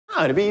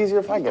No, it'd be easier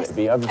if I get it,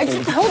 B. I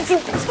just told you.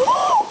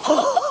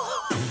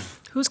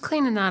 Who's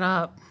cleaning that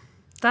up?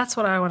 That's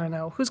what I want to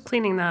know. Who's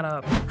cleaning that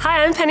up?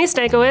 Hi, I'm Penny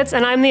Stankiewicz,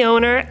 and I'm the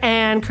owner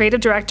and creative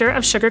director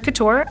of Sugar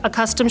Couture, a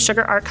custom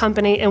sugar art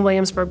company in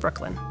Williamsburg,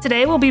 Brooklyn.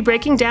 Today, we'll be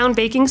breaking down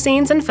baking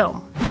scenes in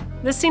film.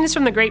 This scene is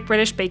from the Great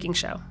British Baking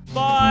Show.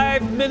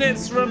 5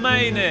 minutes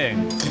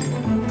remaining.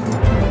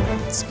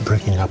 It's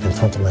breaking up in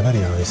front of my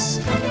video is...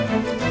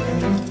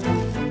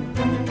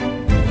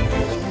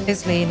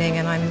 Is leaning,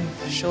 and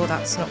I'm sure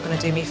that's not going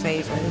to do me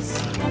favors.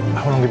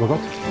 How long have we got?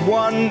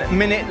 1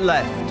 minute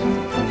left.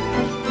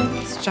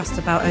 It's just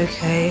about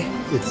okay.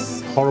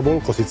 It's horrible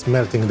because it's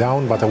melting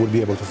down, but I will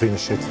be able to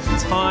finish it.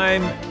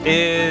 Time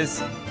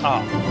is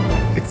up.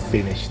 It's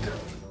finished.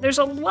 There's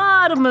a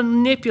lot of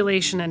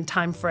manipulation and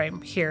time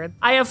frame here.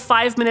 I have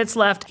 5 minutes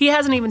left. He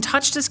hasn't even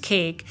touched his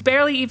cake,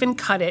 barely even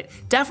cut it,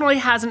 definitely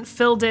hasn't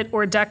filled it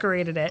or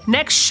decorated it.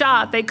 Next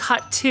shot, they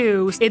cut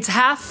to, it's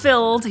half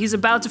filled, he's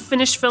about to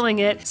finish filling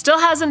it, still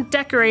hasn't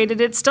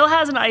decorated it, still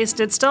hasn't iced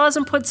it, still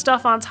hasn't put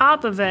stuff on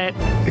top of it.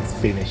 It's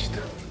finished.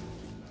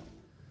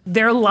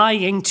 They're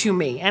lying to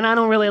me, and I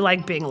don't really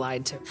like being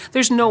lied to.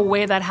 There's no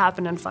way that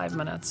happened in 5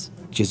 minutes.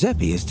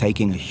 Giuseppe is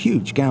taking a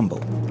huge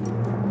gamble.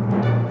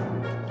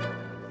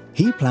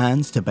 He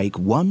plans to bake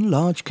one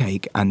large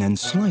cake and then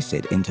slice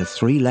it into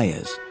 3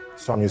 layers.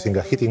 So I'm using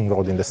a heating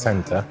rod in the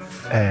center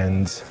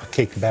and a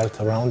cake belt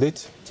around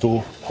it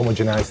to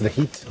homogenize the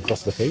heat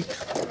across the cake.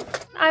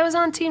 I was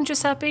on Team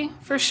Giuseppe,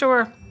 for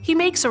sure. He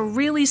makes a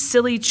really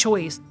silly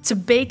choice to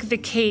bake the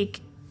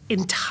cake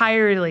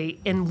entirely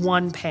in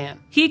one pan.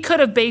 He could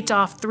have baked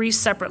off 3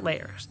 separate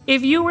layers.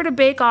 If you were to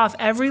bake off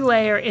every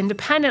layer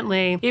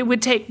independently, it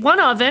would take one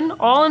oven,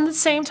 all in the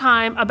same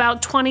time,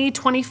 about 20,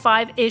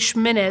 25-ish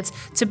minutes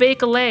to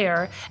bake a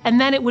layer,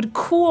 and then it would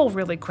cool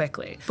really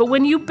quickly. But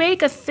when you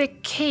bake a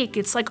thick cake,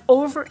 it's like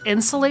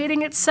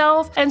over-insulating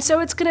itself, and so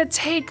it's gonna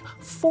take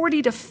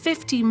 40 to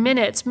 50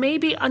 minutes,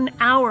 maybe an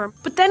hour.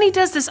 But then he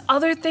does this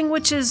other thing,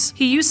 which is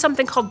he used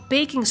something called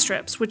baking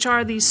strips, which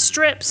are these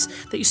strips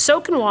that you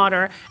soak in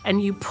water and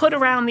you put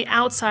around the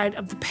outside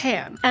of the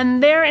pan.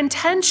 And their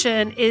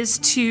intention is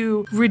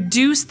to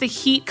reduce the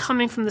heat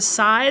coming from the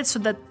sides so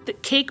that the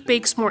cake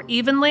bakes more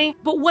evenly.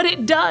 But what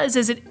it does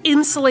is it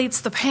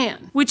insulates the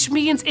pan, which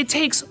means it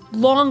takes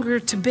longer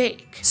to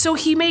bake. So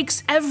he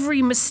makes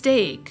every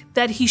mistake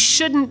that he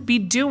shouldn't be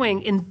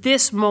doing in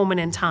this moment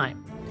in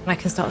time. I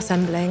can start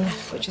assembling,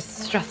 which is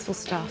stressful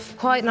stuff.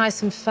 Quite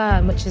nice and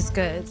firm, which is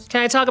good.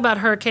 Can I talk about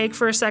her cake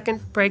for a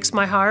second? Breaks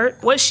my heart.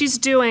 What she's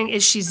doing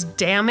is she's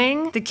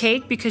damming the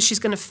cake because she's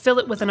gonna fill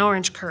it with an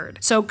orange curd.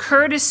 So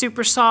curd is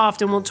super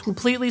soft and will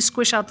completely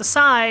squish out the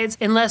sides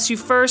unless you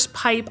first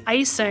pipe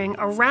icing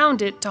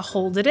around it to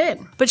hold it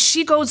in. But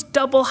she goes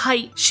double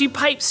height. She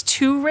pipes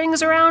 2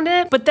 rings around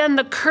it, but then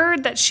the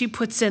curd that she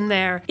puts in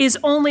there is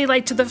only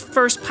like to the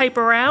first pipe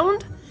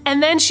around.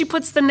 And then she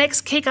puts the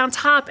next cake on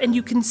top and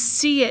you can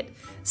see it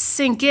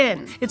sink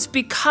in. It's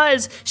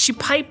because she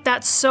piped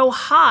that so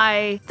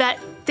high that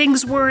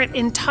things weren't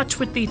in touch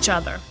with each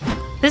other.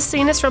 This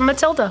scene is from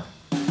Matilda.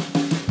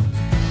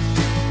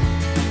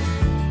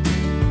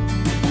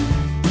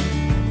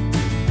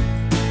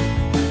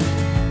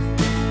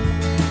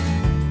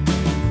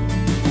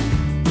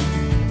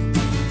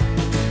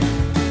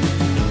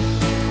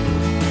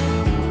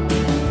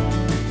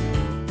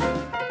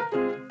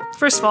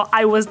 First of all,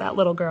 I was that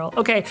little girl.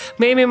 Okay,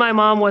 maybe my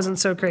mom wasn't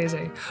so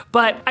crazy,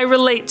 but I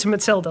relate to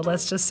Matilda,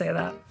 let's just say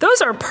that.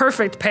 Those are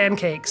perfect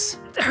pancakes.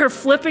 Her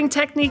flipping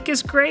technique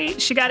is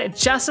great. She got it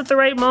just at the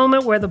right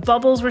moment where the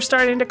bubbles were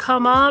starting to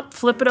come up.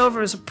 Flip it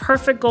over as a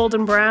perfect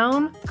golden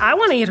brown. I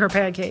want to eat her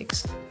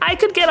pancakes. I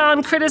could get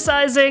on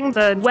criticizing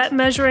the wet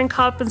measuring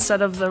cup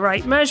instead of the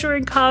right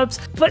measuring cups,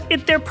 but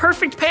they're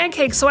perfect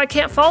pancakes, so I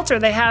can't falter.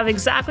 They have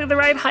exactly the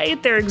right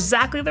height. They're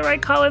exactly the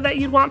right color that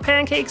you'd want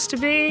pancakes to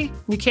be.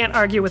 You can't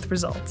argue with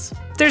results.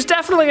 There's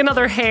definitely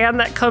another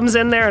hand that comes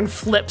in there and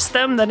flips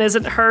them that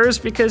isn't hers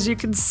because you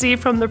can see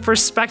from the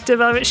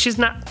perspective of it, she's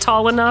not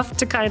tall enough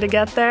to kind of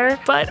get there.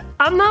 But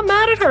I'm not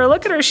mad at her.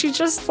 Look at her. She's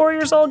just 4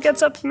 years old,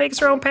 gets up and makes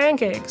her own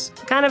pancakes.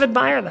 I kind of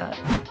admire that.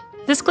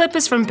 This clip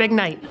is from Big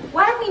Night.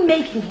 What are we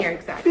making here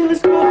exactly?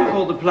 Phyllis,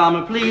 call the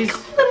plumber, please.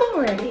 Call them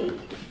already.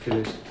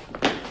 Phyllis,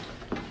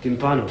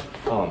 timpano.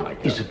 Oh my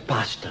God. Is a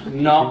pasta.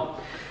 No.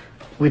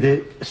 With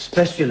a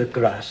special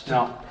crust.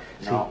 No.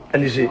 No.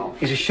 And is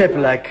a shape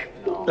like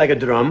a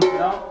drum.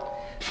 No.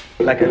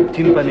 Like a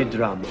timpani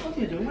drum. What are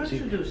you doing? What should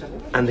you do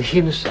something? And the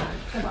inside.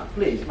 Come on,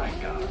 please, my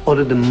God. All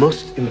of the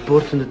most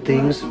important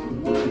things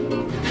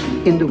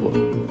in the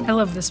world. I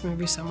love this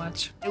movie so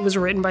much. It was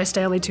written by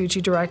Stanley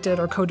Tucci, directed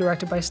or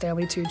co-directed by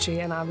Stanley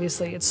Tucci, and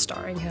obviously it's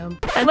starring him.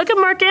 And look at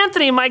Mark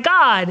Anthony, my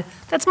God,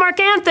 that's Mark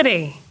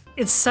Anthony.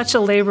 It's such a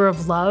labor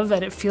of love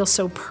and it feels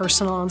so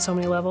personal on so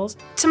many levels.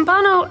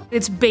 Timpano,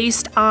 it's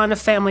based on a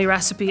family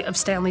recipe of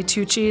Stanley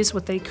Tucci's,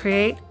 what they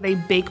create. They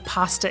bake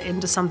pasta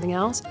into something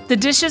else. The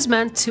dish is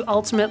meant to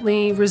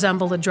ultimately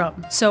resemble a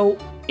drum. So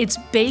It's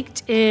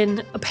baked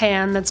in a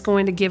pan that's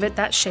going to give it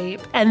that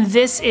shape. And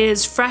this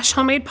is fresh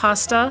homemade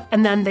pasta,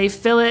 and then they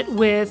fill it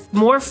with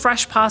more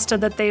fresh pasta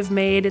that they've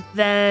made.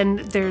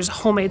 Then there's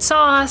homemade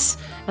sauce,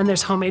 and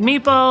there's homemade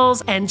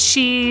meatballs and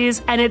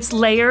cheese, and it's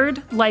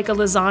layered like a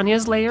lasagna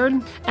is layered.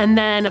 And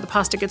then the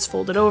pasta gets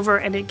folded over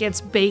and it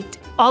gets baked.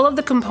 All of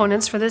the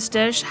components for this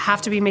dish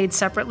have to be made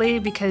separately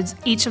because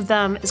each of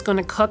them is going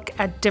to cook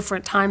at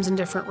different times and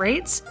different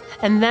rates.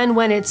 And then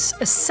when it's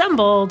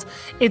assembled,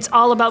 it's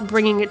all about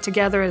bringing it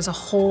together as a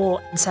whole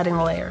and setting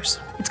the layers.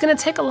 It's going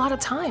to take a lot of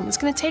time. It's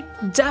going to take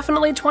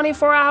definitely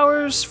 24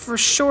 hours. For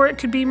sure, it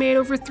could be made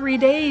over 3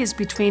 days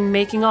between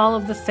making all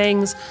of the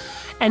things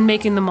and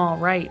making them all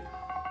right.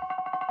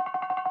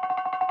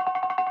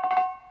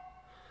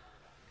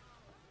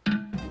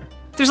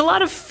 There's a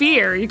lot of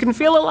fear. You can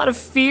feel a lot of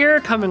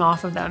fear coming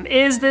off of them.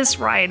 Is this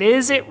right?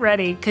 Is it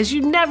ready? Because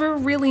you never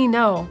really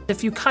know.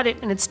 If you cut it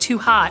and it's too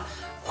hot,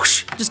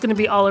 whoosh, just gonna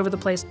be all over the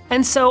place.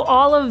 And so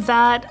all of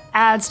that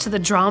adds to the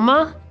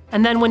drama.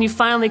 And then when you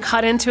finally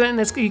cut into it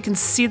and you can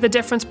see the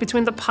difference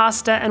between the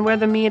pasta and where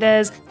the meat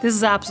is, this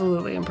is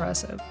absolutely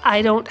impressive.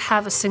 I don't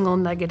have a single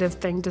negative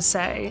thing to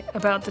say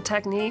about the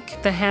technique.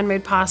 The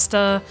handmade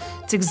pasta,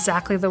 it's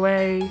exactly the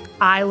way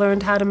I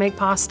learned how to make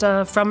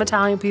pasta from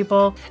Italian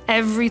people.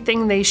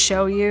 Everything they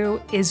show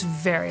you is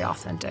very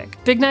authentic.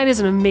 Big Night is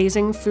an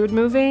amazing food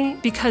movie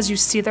because you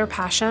see their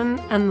passion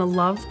and the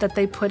love that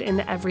they put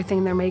into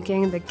everything they're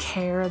making, the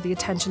care, the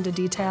attention to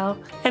detail,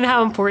 and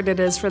how important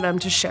it is for them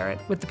to share it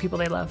with the people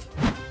they love.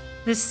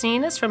 This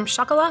scene is from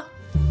Chocolat.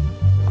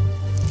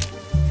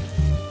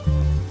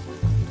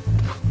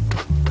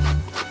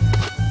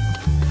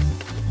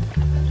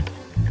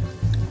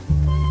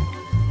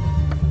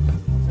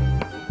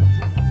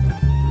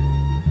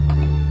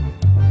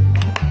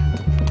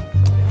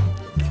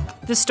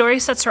 The story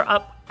sets her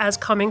up as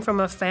coming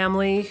from a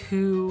family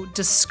who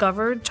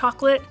discovered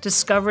chocolate,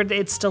 discovered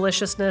its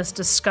deliciousness,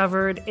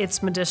 discovered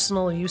its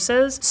medicinal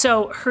uses.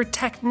 So her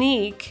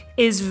technique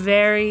is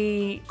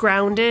very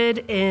grounded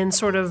in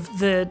sort of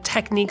the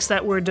techniques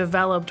that were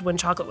developed when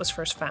chocolate was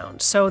first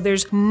found. So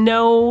there's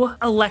no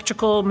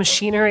electrical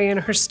machinery in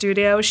her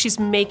studio. She's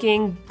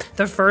making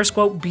the first,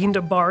 quote, bean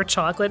to bar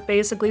chocolate,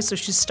 basically. So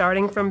she's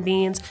starting from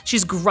beans,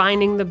 she's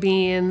grinding the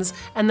beans,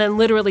 and then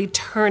literally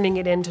turning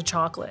it into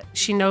chocolate.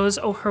 She knows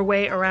her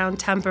way around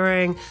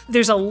tempering.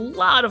 There's a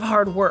lot of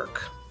hard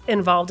work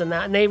involved in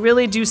that, and they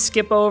really do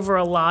skip over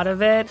a lot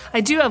of it.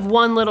 I do have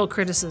one little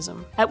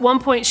criticism. At one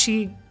point,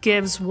 she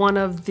gives one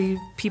of the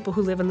people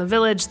who live in the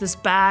village this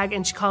bag,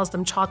 and she calls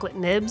them chocolate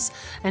nibs,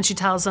 and she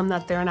tells them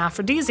that they're an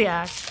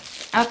aphrodisiac.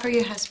 Out for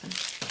your husband.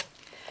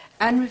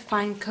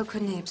 Unrefined cocoa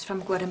nibs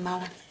from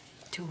Guatemala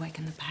to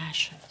awaken the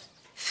passion.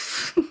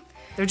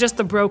 They're just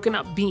the broken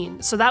up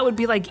bean. So that would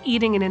be like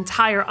eating an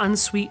entire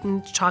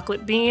unsweetened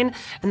chocolate bean,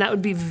 and that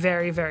would be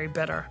very, very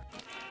bitter.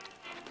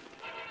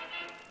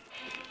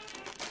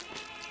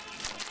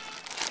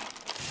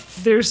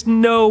 There's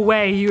no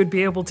way you would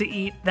be able to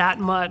eat that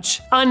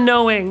much,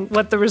 unknowing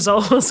what the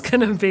result was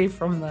gonna be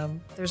from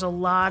them. There's a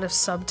lot of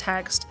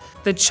subtext.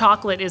 The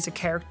chocolate is a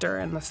character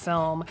in the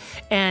film,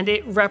 and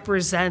it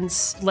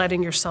represents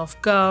letting yourself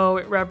go,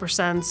 it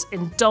represents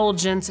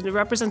indulgence, and it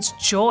represents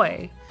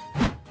joy.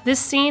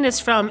 This scene is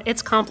from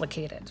It's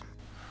Complicated.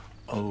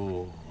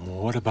 Oh,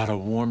 what about a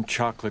warm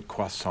chocolate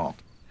croissant?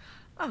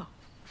 Oh,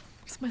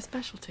 it's my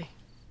specialty.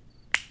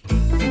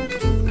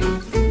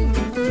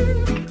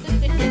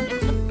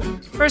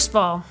 First of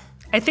all,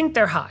 I think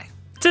they're high.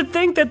 To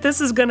think that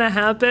this is gonna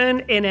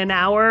happen in an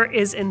hour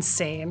is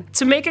insane.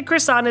 To make a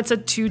croissant, it's a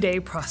 2-day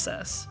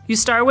process. You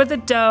start with a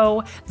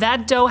dough.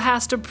 That dough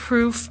has to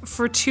proof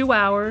for 2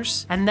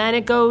 hours, and then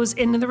it goes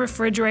into the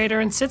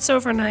refrigerator and sits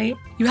overnight.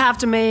 You have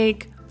to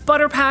make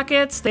butter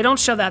packets. They don't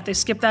show that, they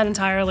skip that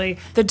entirely.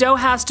 The dough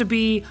has to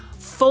be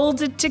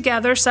folded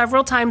together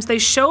several times. They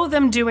show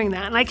them doing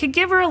that. And I could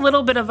give her a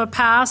little bit of a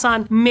pass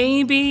on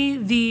maybe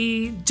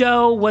the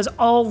dough was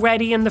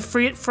already in the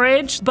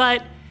fridge,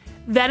 but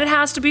then it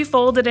has to be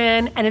folded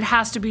in and it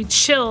has to be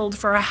chilled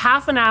for a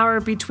half an hour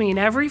between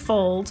every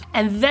fold.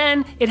 And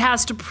then it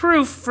has to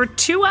proof for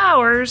 2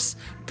 hours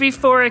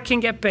before it can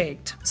get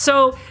baked.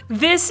 So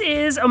this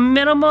is a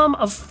minimum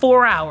of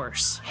 4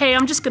 hours. Hey,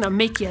 I'm just gonna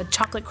make you a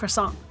chocolate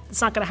croissant.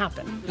 It's not gonna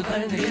happen.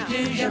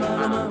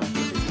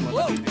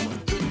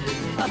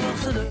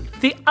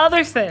 The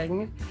other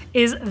thing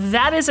is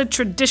that is a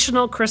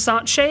traditional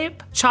croissant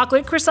shape.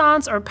 Chocolate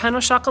croissants or pain au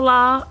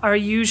chocolat are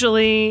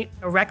usually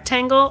a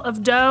rectangle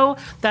of dough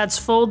that's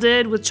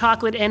folded with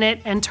chocolate in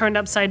it and turned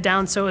upside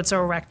down so it's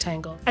a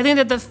rectangle. I think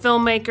that the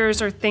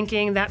filmmakers are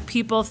thinking that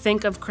people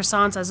think of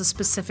croissants as a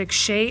specific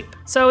shape,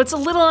 so it's a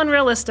little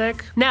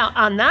unrealistic. Now,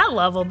 on that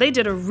level, they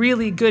did a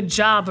really good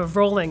job of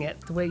rolling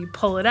it. The way you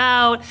pull it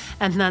out,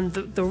 and then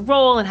the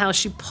roll and how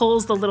she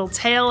pulls the little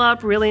tail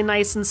up really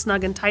nice and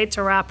snug and tight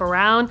to wrap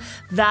around,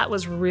 that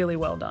was really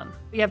well done.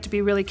 You have to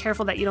be really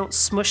careful that you don't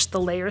smush the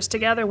layers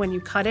together when you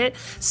cut it,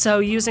 so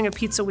using a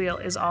pizza wheel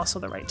is also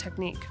the right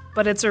technique.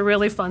 But it's a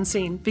really fun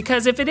scene,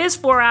 because if it is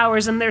 4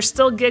 hours and they're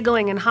still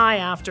giggling and high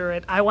after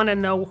it, I want to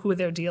know who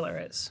their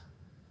dealer is.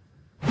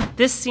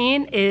 This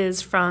scene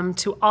is from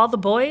To All the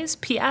Boys,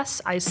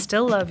 P.S. I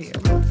Still Love You.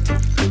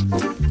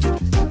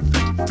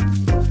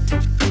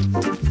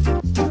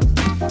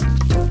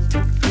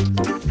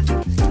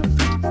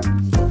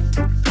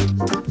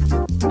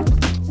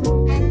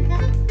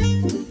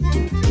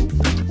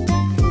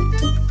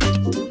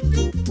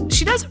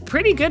 She does a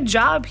pretty good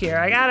job here.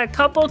 I got a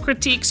couple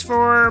critiques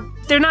for,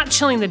 they're not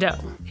chilling the dough.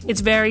 It's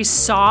very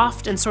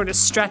soft and sort of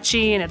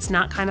stretchy, and it's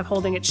not kind of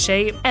holding its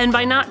shape. And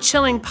by not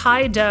chilling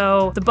pie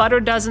dough, the butter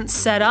doesn't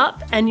set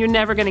up and you're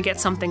never gonna get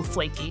something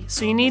flaky.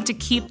 So you need to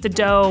keep the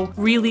dough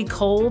really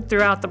cold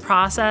throughout the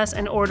process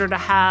in order to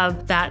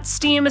have that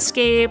steam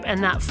escape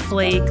and that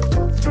flake.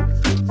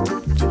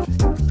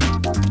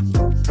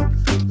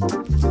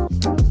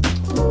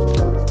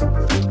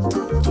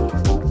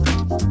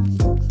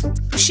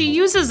 She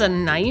uses a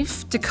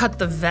knife to cut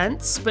the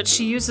vents, but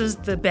she uses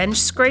the bench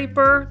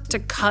scraper to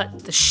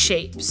cut the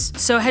shapes.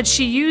 So had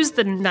she used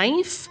the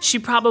knife, she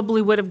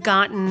probably would have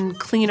gotten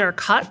cleaner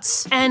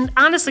cuts and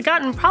honestly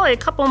gotten probably a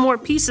couple more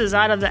pieces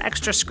out of the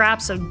extra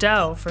scraps of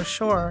dough for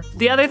sure.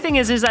 The other thing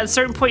is at a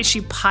certain point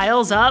she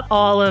piles up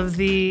all of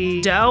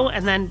the dough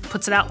and then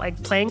puts it out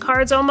like playing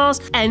cards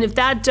almost. And if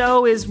that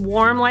dough is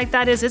warm like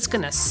that is, it's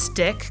gonna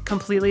stick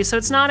completely. So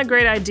it's not a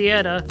great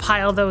idea to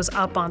pile those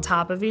up on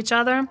top of each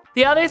other.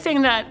 The other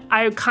thing that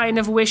I kind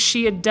of wish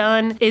she had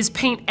done is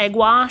paint egg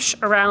wash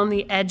around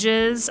the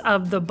edges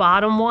of the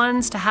bottom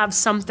ones to have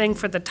something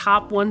for the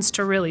top ones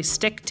to really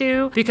stick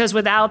to, because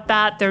without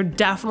that, they're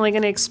definitely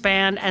gonna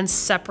expand and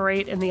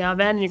separate in the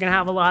oven. You're gonna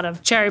have a lot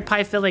of cherry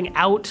pie filling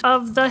out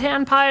of the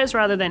hand pies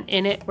rather than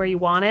in it where you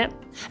want it.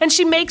 And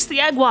she makes the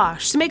egg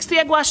wash. She makes the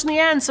egg wash in the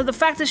end, so the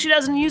fact that she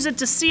doesn't use it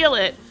to seal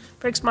it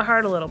breaks my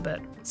heart a little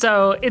bit.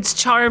 So it's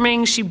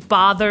charming. She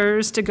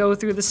bothers to go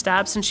through the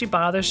steps and she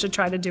bothers to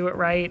try to do it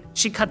right.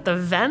 She cut the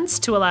vents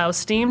to allow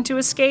steam to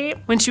escape.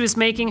 When she was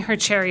making her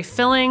cherry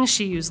filling,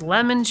 she used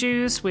lemon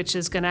juice, which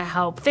is gonna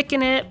help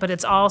thicken it, but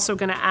it's also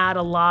gonna add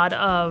a lot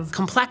of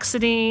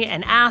complexity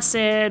and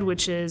acid,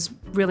 which is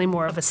really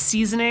more of a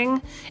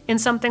seasoning in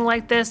something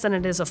like this than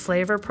it is a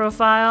flavor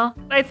profile.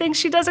 I think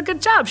she does a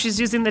good job. She's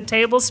using the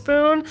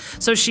tablespoon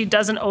so she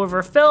doesn't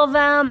overfill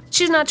them.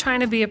 She's not trying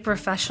to be a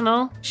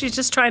professional. She's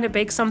just trying to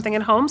bake something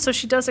at home, so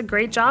she does a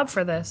great job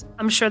for this.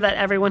 I'm sure that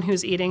everyone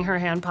who's eating her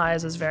hand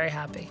pies is very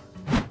happy.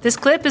 This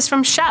clip is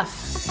from Chef.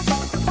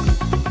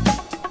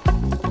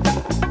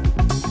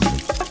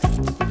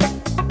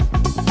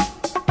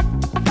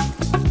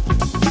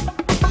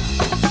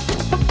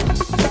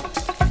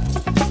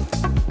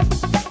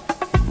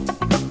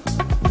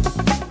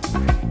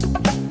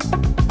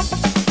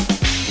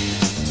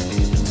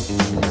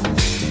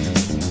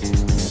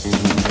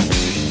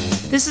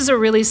 This is a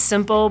really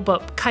simple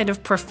but kind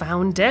of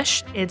profound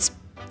dish. It's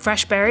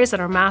fresh berries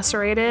that are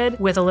macerated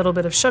with a little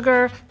bit of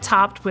sugar,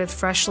 topped with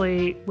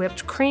freshly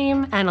whipped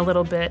cream and a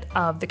little bit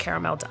of the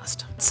caramel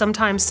dust.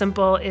 Sometimes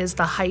simple is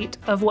the height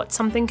of what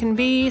something can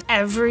be.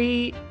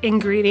 Every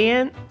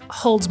ingredient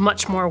holds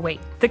much more weight.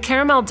 The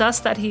caramel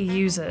dust that he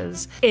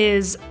uses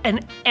is an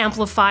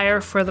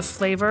amplifier for the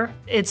flavor.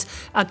 It's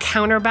a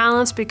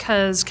counterbalance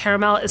because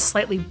caramel is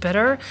slightly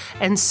bitter,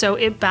 and so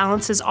it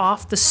balances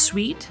off the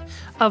sweet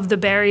of the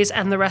berries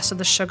and the rest of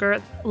the sugar.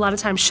 A lot of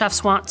times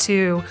chefs want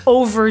to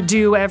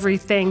overdo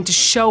everything to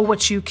show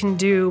what you can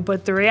do,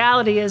 but the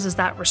reality is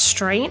that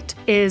restraint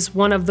is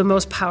one of the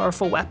most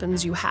powerful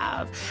weapons you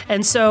have.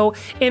 And so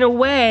in a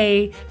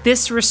way,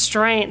 this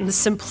restraint and the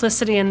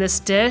simplicity in this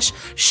dish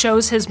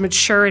shows his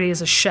maturity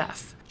as a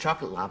chef.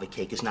 Chocolate lava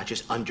cake is not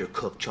just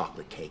undercooked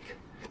chocolate cake.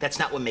 That's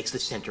not what makes the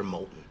center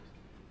molten.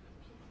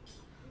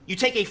 You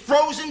take a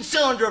frozen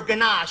cylinder of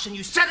ganache and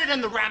you set it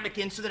in the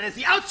ramekin so that as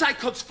the outside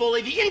cooks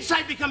fully, the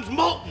inside becomes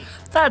molten.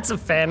 That's a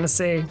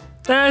fantasy.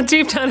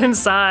 Deep down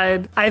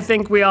inside, I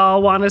think we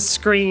all want to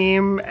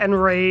scream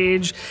and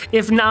rage,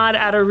 if not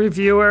at a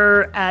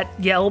reviewer at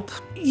Yelp.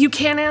 You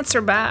can't answer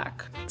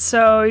back.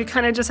 So you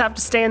kind of just have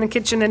to stay in the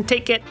kitchen and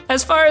take it.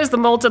 As far as the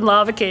molten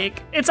lava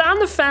cake, it's on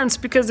the fence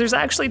because there's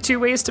actually two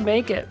ways to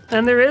make it.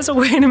 And there is a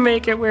way to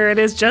make it where it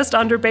is just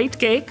underbaked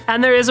cake,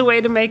 and there is a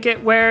way to make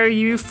it where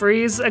you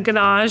freeze a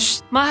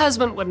ganache. My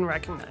husband wouldn't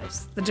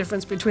recognize the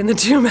difference between the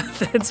two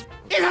methods.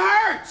 It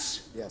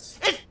hurts! Yes.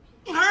 It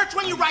hurts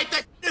when you write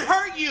that. It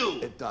hurt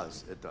you! It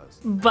does, it does.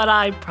 But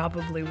I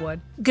probably would.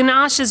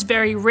 Ganache is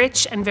very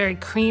rich and very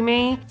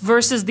creamy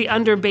versus the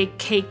underbaked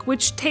cake,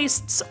 which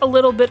tastes a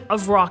little bit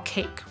of raw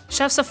cake.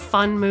 Chef's a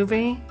fun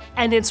movie,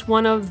 and it's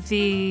one of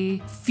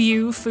the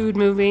few food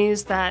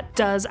movies that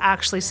does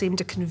actually seem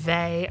to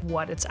convey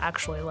what it's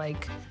actually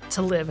like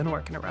to live and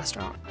work in a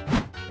restaurant.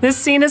 This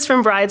scene is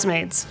from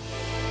Bridesmaids.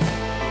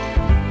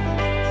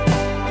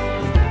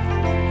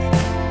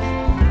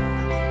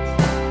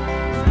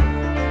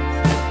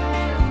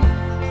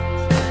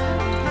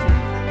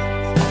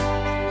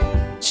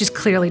 She's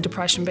clearly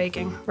depression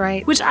baking,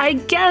 right? Which I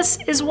guess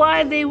is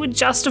why they would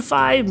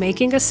justify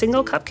making a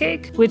single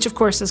cupcake, which of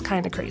course is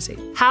kind of crazy.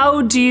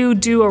 How do you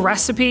do a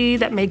recipe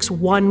that makes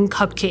one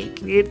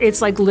cupcake?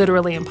 It's like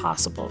literally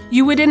impossible.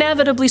 You would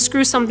inevitably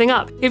screw something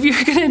up. If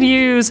you're gonna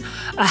use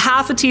a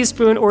half a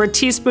teaspoon or a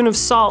teaspoon of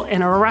salt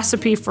in a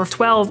recipe for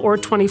 12 or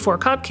 24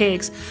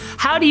 cupcakes,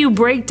 how do you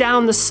break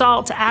down the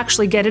salt to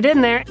actually get it in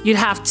there? You'd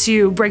have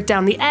to break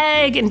down the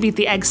egg and beat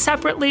the egg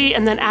separately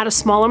and then add a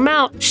small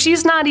amount.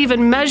 She's not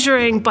even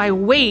measuring by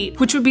weight,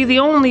 which would be the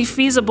only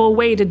feasible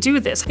way to do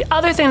this. The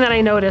other thing that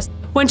I noticed,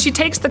 when she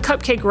takes the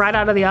cupcake right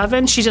out of the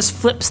oven, she just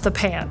flips the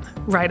pan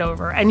right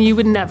over, and you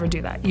would never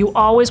do that. You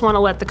always want to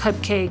let the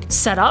cupcake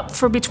set up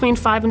for between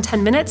 5 and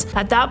 10 minutes.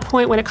 At that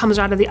point, when it comes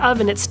out of the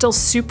oven, it's still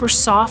super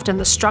soft and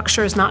the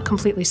structure is not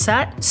completely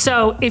set.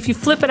 So if you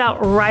flip it out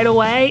right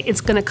away,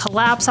 it's gonna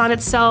collapse on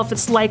itself,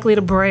 it's likely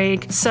to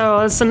break. So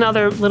it's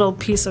another little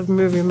piece of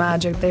movie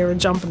magic. They were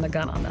jumping the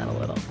gun on that a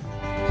little.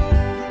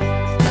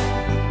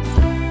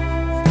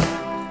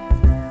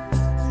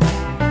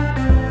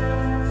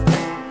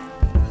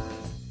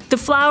 The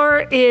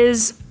flour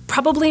is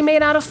probably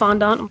made out of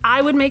fondant.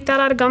 I would make that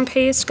out of gum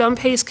paste. Gum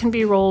paste can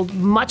be rolled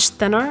much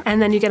thinner, and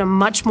then you get a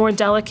much more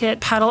delicate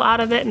petal out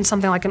of it, and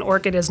something like an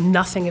orchid is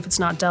nothing if it's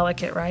not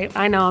delicate, right?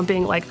 I know I'm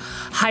being like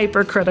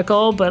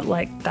hypercritical, but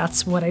like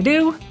that's what I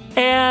do.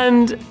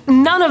 And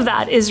none of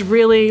that is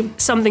really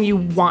something you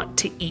want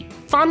to eat.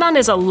 Fondant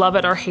is a love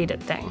it or hate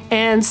it thing.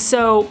 And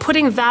so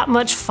putting that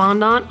much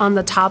fondant on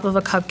the top of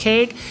a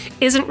cupcake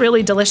isn't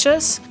really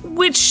delicious,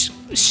 which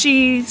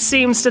she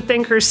seems to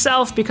think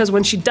herself, because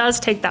when she does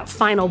take that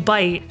final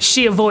bite,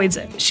 she avoids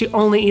it. She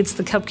only eats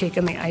the cupcake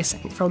and the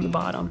icing from the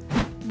bottom.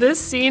 This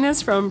scene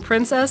is from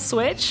Princess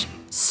Switch,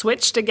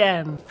 Switched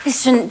Again.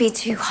 This shouldn't be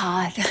too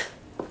hard.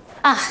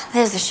 Ah,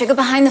 there's the sugar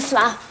behind the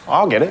flour.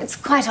 I'll get it. It's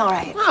quite all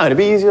right. No, it'd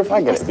be easier if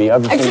I get it.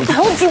 I just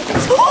told you.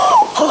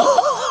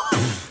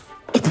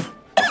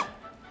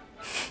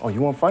 Oh, you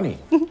want funny?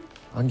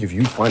 I'll give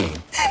you funny.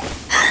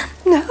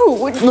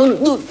 No.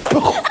 No.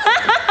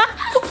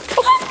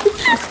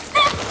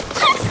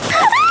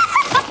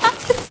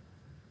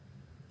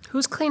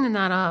 Who's cleaning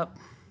that up?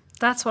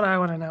 That's what I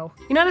want to know.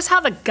 You notice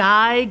how the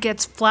guy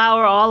gets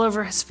flour all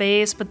over his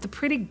face, but the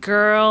pretty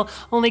girl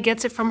only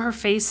gets it from her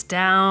face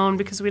down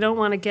because we don't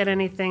want to get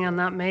anything on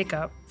that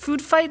makeup.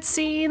 Food fight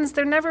scenes,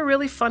 they're never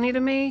really funny to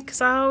me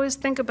because I always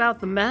think about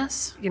the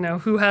mess. You know,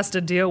 who has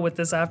to deal with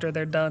this after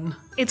they're done?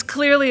 It's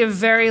clearly a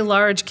very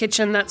large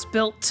kitchen that's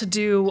built to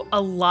do a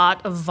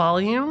lot of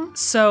volume.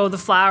 So the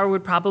flour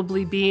would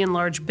probably be in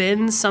large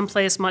bins,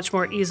 someplace much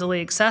more easily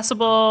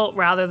accessible,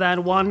 rather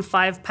than one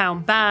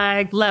 5-pound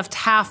bag left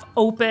half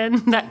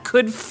open that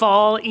could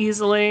fall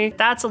easily.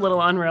 That's a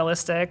little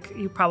unrealistic.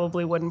 You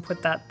probably wouldn't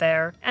put that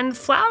there. And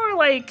flour,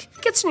 like,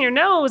 it gets in your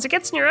nose, it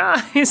gets in your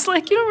eyes.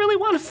 Like, you don't really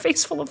want a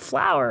face full of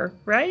flour,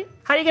 right?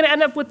 How are you gonna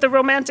end up with the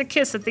romantic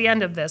kiss at the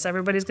end of this?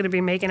 Everybody's gonna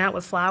be making out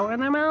with flour in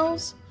their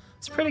mouths?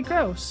 It's pretty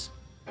gross.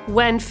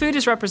 When food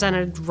is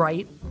represented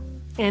right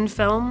in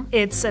film,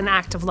 it's an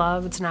act of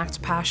love, it's an act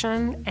of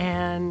passion,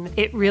 and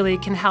it really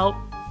can help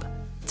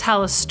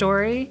tell a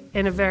story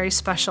in a very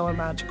special and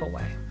magical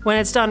way. When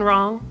it's done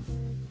wrong,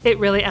 it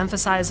really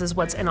emphasizes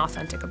what's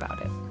inauthentic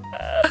about it.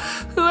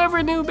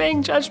 Whoever knew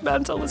being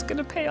judgmental was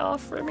gonna pay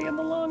off for me in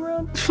the long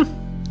run.